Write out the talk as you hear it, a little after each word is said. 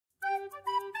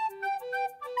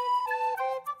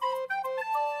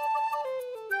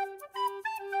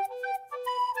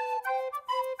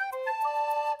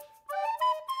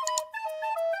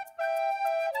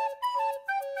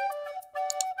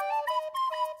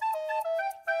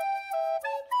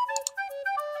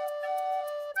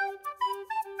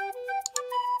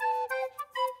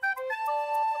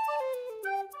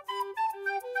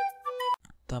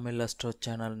Tamil astro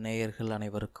channel நேயர்கள்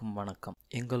அனைவருக்கும் வணக்கம்.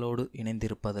 எங்களோடு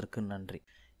இணைந்திருப்பதற்கு நன்றி.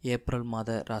 ஏப்ரல்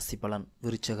மாத ராசி பலன்.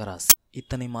 விருச்சிக ராசி.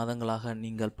 இத்தனை மாதங்களாக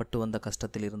நீங்கள் பட்டு வந்த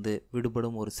கஷ்டத்திலிருந்து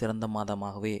விடுபடும் ஒரு சிறந்த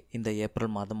மாதமாகவே இந்த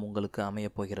ஏப்ரல் மாதம் உங்களுக்கு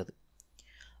அமையப் போகிறது.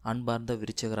 அன்பார்ந்த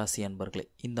விருச்சிக ராசி அன்பர்களே,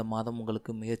 இந்த மாதம்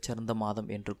உங்களுக்கு மிகச்சிறந்த மாதம்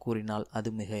என்று கூறினால்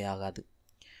அது மிகையாகாது.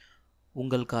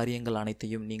 உங்கள் காரியங்கள்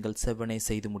அனைத்தையும் நீங்கள் செவ்வனே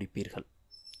செய்து முடிப்பீர்கள்.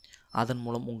 அதன்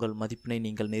மூலம் உங்கள் மதிப்பினை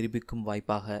நீங்கள் நிரூபிக்கும்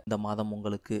வாய்ப்பாக இந்த மாதம்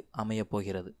உங்களுக்கு அமையப்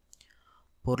போகிறது.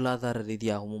 பொருளாதார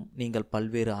ரீதியாகவும் நீங்கள்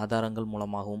பல்வேறு ஆதாரங்கள்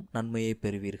மூலமாகவும் நன்மையை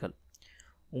பெறுவீர்கள்.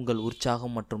 உங்கள்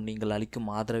உற்சாகம் மற்றும் நீங்கள் அளிக்கும்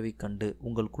ஆதரவை கண்டு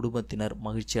உங்கள் குடும்பத்தினர்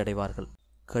மகிழ்ச்சி அடைவார்கள்.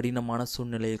 கடினமான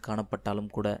சூழ்நிலையில் காணப்பட்டாலும்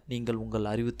கூட நீங்கள்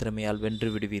உங்கள் அறிவுத்திறமையால்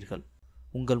வென்று விடுவீர்கள்.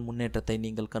 உங்கள் முன்னேற்றத்தை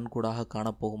நீங்கள் கண்கூடாக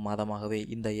காணப்போகும் மாதமாகவே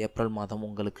இந்த ஏப்ரல் மாதம்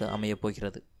உங்களுக்கு அமையப்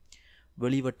போகிறது.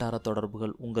 வெளிவட்டார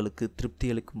தொடர்புகள் உங்களுக்கு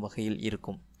திருப்தியளிக்கும் வகையில்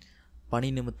இருக்கும். பணி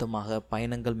நிமித்தமாக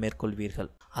பயணங்கள் மேற்கொள்வீர்கள்.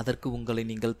 அதற்கு உங்களை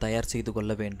நீங்கள் தயார் செய்து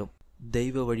கொள்ள வேண்டும்.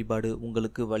 தெய்வ வழிபாடு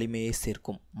உங்களுக்கு வலிமையை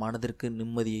சேர்க்கும். மனதிற்கு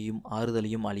நிம்மதியையும்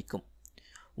ஆறுதலையும் அளிக்கும்.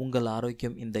 உங்கள்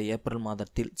ஆரோக்கியம் இந்த ஏப்ரல்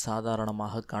மாதத்தில்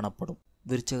சாதாரணமாக காணப்படும்.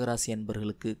 விருச்சிகராசி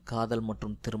என்பவர்களுக்கு காதல்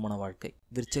மற்றும் திருமண வாழ்க்கை.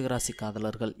 விருச்சிகராசி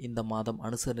காதலர்கள் இந்த மாதம்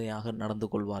அனுசரணையாக நடந்து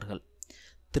கொள்வார்கள்.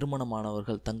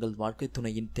 திருமணமானவர்கள் தங்கள் வாழ்க்கை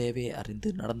துணையின் தேவையை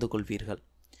அறிந்து நடந்து கொள்வீர்கள்.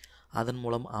 அதன்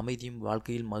மூலம் அமைதியும்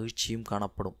வாழ்க்கையில் மகிழ்ச்சியும்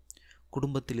காணப்படும்.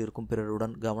 குடும்பத்தில் இருக்கும்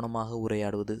பிறருடன் கவனமாக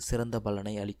உரையாடுவது சிறந்த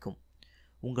பலனை அளிக்கும்.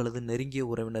 உங்களது நெருங்கிய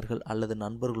உறவினர்கள் அல்லது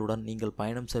நண்பர்களுடன் நீங்கள்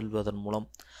பயணம் செல்வதன் மூலம்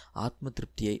ஆத்ம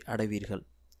திருப்தியை அடைவீர்கள்.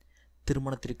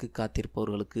 திருமணத்திற்கு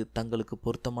காத்திருப்பவர்களுக்கு தங்களுக்கு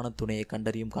பொருத்தமான துணையை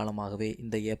கண்டறியும் காலமாகவே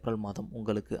இந்த ஏப்ரல் மாதம்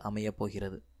உங்களுக்கு அமையப்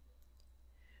போகிறது.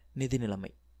 நிதி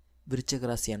நிலைமை.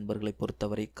 விருச்சிகராசி அன்பர்களை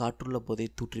பொறுத்தவரை காற்றுள்ள போதை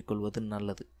தூற்றிக்கொள்வது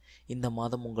நல்லது. இந்த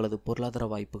மாதம் உங்களது பொருளாதார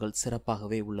வாய்ப்புகள்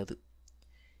சிறப்பாகவே உள்ளது.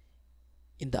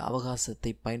 இந்த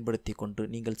அவகாசத்தை பயன்படுத்தி கொண்டு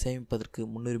நீங்கள் சேமிப்பதற்கு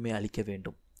முன்னுரிமை அளிக்க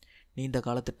வேண்டும். நீண்ட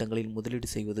கால திட்டங்களில் முதலீடு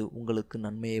செய்வது உங்களுக்கு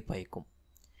நன்மையை பயக்கும்.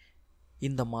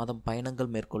 இந்த மாதம்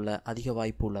பயணங்கள் மேற்கொள்ள அதிக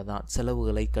வாய்ப்பு உள்ளதால்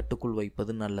செலவுகளை கட்டுக்குள்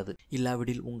வைப்பது நல்லது.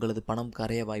 இல்லாவிடில் உங்களது பணம்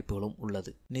கரைய வாய்ப்புகளும்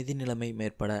உள்ளது. நிதி நிலைமை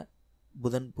மேற்பட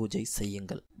புதன் பூஜை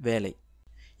செய்யுங்கள். வேலை.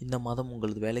 இந்த மாதம்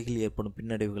உங்களது வேலைகளில் ஏற்படும்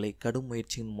பின்னடைவுகளை கடும்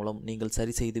முயற்சியின் மூலம் நீங்கள்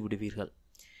சரி செய்து விடுவீர்கள்.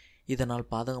 இதனால்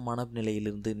பாதகமான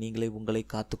நிலையிலிருந்து நீங்களே உங்களை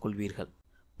காத்துக்கொள்வீர்கள்.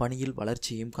 பணியில்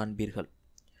வளர்ச்சியையும் காண்பீர்கள்.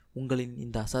 உங்களின்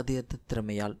இந்த அசாத்திய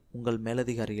திறமையால் உங்கள்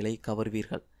மேலதிகாரிகளை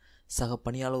கவர்வீர்கள். சக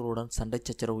பணியாளர்களுடன் சண்டை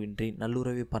சச்சரவு இன்றி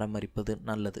நல்லுறவை பராமரிப்பது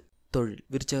நல்லது. தொழில்.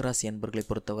 விருச்சிகராசி என்பர்களை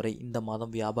பொறுத்தவரை இந்த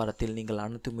மாதம் வியாபாரத்தில் நீங்கள்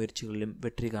அனைத்து முயற்சிகளிலும்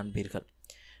வெற்றி காண்பீர்கள்.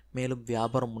 மேலும்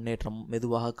வியாபார முன்னேற்றமும்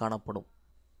மெதுவாக காணப்படும்.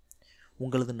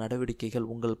 உங்களது நடவடிக்கைகள்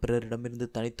உங்கள் பிறரிடமிருந்து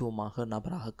தனித்துவமாக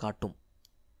நபராக காட்டும்.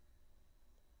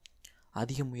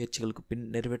 அதிக முயற்சிகளுக்கு பின்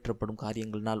நிறைவேற்றப்படும்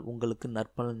காரியங்களினால் உங்களுக்கு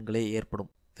நற்பலன்களே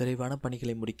ஏற்படும். விரைவான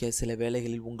பணிகளை முடிக்க சில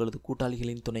வேளைகளில் உங்களது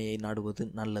கூட்டாளிகளின் துணையை நாடுவது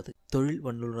நல்லது. தொழில்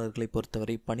வல்லுநர்களை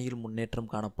பொறுத்தவரை பணியில் முன்னேற்றம்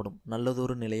காணப்படும்.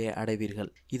 நல்லதொரு நிலையை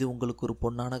அடைவீர்கள். இது உங்களுக்கு ஒரு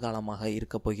பொன்னான காலமாக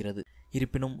இருக்கப் போகிறது.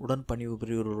 இருப்பினும் உடன்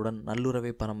பணிபுரிவர்களுடன்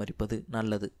நல்லுறவை பராமரிப்பது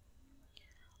நல்லது.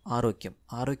 ஆரோக்கியம்.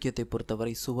 ஆரோக்கியத்தை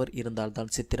பொறுத்தவரை சுவர்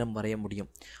இருந்தால்தான் சித்திரம் வரைய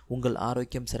முடியும். உங்கள்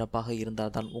ஆரோக்கியம் சிறப்பாக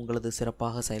இருந்தால்தான் உங்களது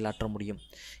சிறப்பாக செயலாற்ற முடியும்.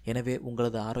 எனவே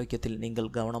உங்களது ஆரோக்கியத்தில்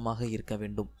நீங்கள் கவனமாக இருக்க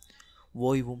வேண்டும்.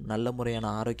 ஓய்வும் நல்ல முறையான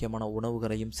ஆரோக்கியமான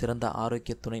உணவுகளையும் சிறந்த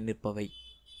ஆரோக்கிய துணை நிற்பவை.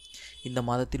 இந்த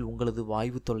மாதத்தில் உங்களது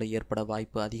வாய்வு தொல்லை ஏற்பட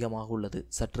வாய்ப்பு அதிகமாக உள்ளது.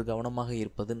 சற்று கவனமாக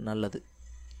இருப்பது நல்லது.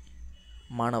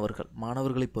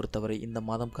 மாணவர்களை பொறுத்தவரை இந்த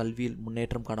மாதம் கல்வியில்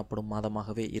முன்னேற்றம் காணப்படும்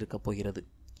மாதமாகவே இருக்கப் போகிறது.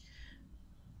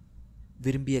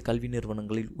 விரும்பிய கல்வி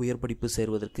நிறுவனங்களில் உயர் படிப்பு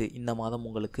சேர்வதற்கு இந்த மாதம்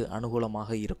உங்களுக்கு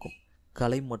அனுகூலமாக இருக்கும்.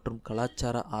 கலை மற்றும்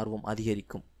கலாச்சார ஆர்வம்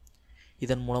அதிகரிக்கும்.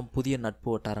 இதன் மூலம் புதிய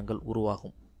நட்பு வட்டாரங்கள்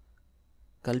உருவாகும்.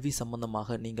 கல்வி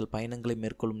சம்பந்தமாக நீங்கள் பயணங்களை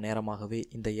மேற்கொள்ளும் நேரமாகவே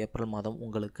இந்த ஏப்ரல் மாதம்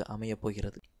உங்களுக்கு அமையப்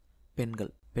போகிறது.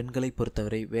 பெண்களை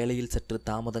பொறுத்தவரை வேலையில் சற்று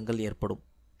தாமதங்கள் ஏற்படும்.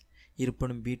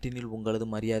 இருப்பினும் வீட்டினில் உங்களது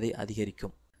மரியாதை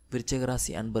அதிகரிக்கும்.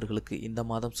 விருச்சிகராசி அன்பர்களுக்கு இந்த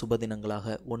மாதம் சுப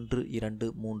தினங்களாக 1, 2,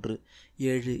 3,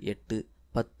 7, 8,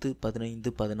 10,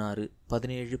 15, 16,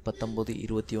 17, 19,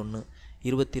 21,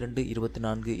 22,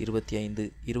 24, 25,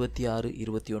 26,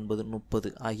 29,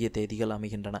 30 ஆகிய தேதிகள்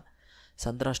அமைகின்றன.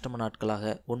 சந்திராஷ்டம நாட்களாக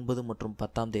 9 மற்றும்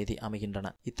 10ஆம் தேதி அமைகின்றன.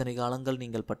 இத்தனை காலங்கள்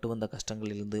நீங்கள் பட்டு வந்த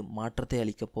கஷ்டங்களிலிருந்து மாற்றத்தை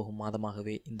அளிக்கப் போகும்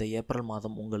மாதமாகவே இந்த ஏப்ரல்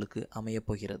மாதம் உங்களுக்கு அமையப்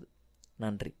போகிறது.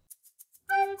 நன்றி.